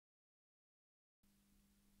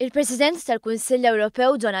Il-President tal-Kunsill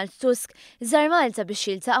Ewropew Donald Tusk żar Malta biex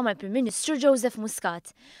jiltaqa' mal-Prim Ministru Joseph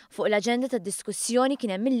Muscat. Fuq l-aġenda tad-diskussjoni kien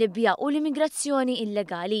hemm il-Libja u l-immigrazzjoni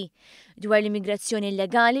illegali. Dwar l-immigrazzjoni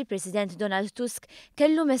illegali, il-President Donald Tusk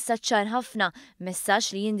kellu messaġġ ċar ħafna, messaġġ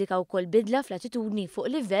li jindika wkoll bidla fl-attitudni fuq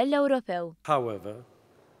livell Ewropew. However,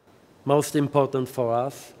 most important for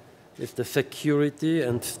us is the security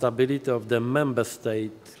and stability of the member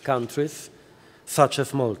state countries such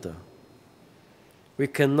as Malta. We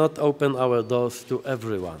cannot open our doors to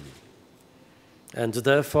everyone, and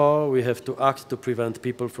therefore we have to act to prevent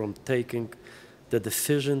people from taking the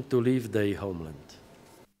decision to leave their homeland.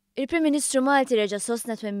 Il-Prim Ministru Malti reġa'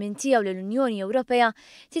 sostna twemmin tiegħu li l-Unjoni Ewropea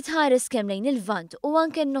titħares kemm lejn il-Lvant u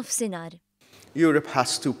anke n-nofsinhar. Europe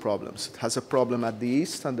has two problems. It has a problem at the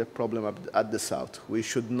east and a problem at the south. We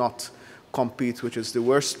should not compete, which is the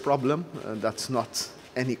worst problem. That's not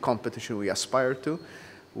any competition we aspire to.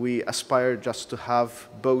 We aspire just to have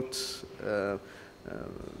both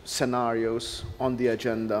scenarios on the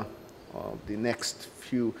agenda of the next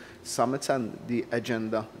few summits and the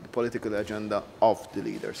political agenda of the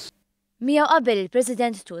leaders. Miegħu qabel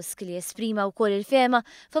il-President Tusk li esprima wkoll il-fema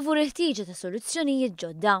favur il-ħtieġa ta' soluzzjonijiet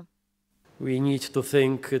ġodda. We need to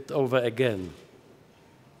think it over again,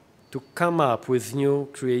 to come up with new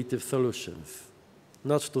creative solutions,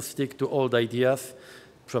 not to stick to old ideas,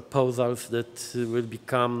 proposals that will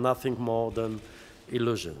become nothing more than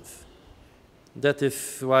illusions. That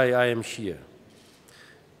is why I am here,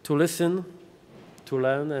 to listen, to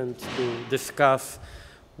learn and to discuss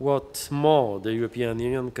what more the European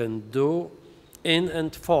Union can do in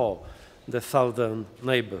and for the southern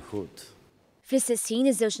neighborhood. Fl-istess ħin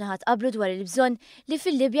iż-żewġ naħat qablu dwar il-bżonn li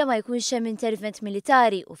fil-Libja ma jkunx hemm intervent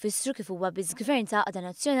militari u fissru kif huwa biss gvern ta' għaqda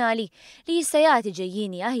nazzjonali li jista' jagħti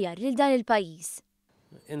ġejjieni aħjar lil dan il-pajjiż.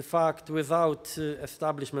 In fact, without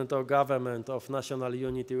establishment or government of national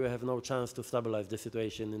unity, we have no chance to stabilize the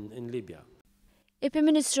situation in Libya. Il-Prim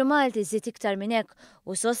Ministru Malti żied iktar minn hekk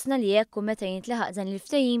u sostna li hekk u meta jintlaħaq dan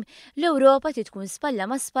il-ftehim l-Ewropa trid tkun spalla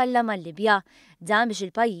ma' spalla mal-Libja, dan biex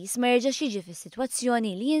il-pajjiż ma jerġax jiġi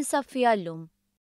fis-sitwazzjoni li jinsab fiha llum.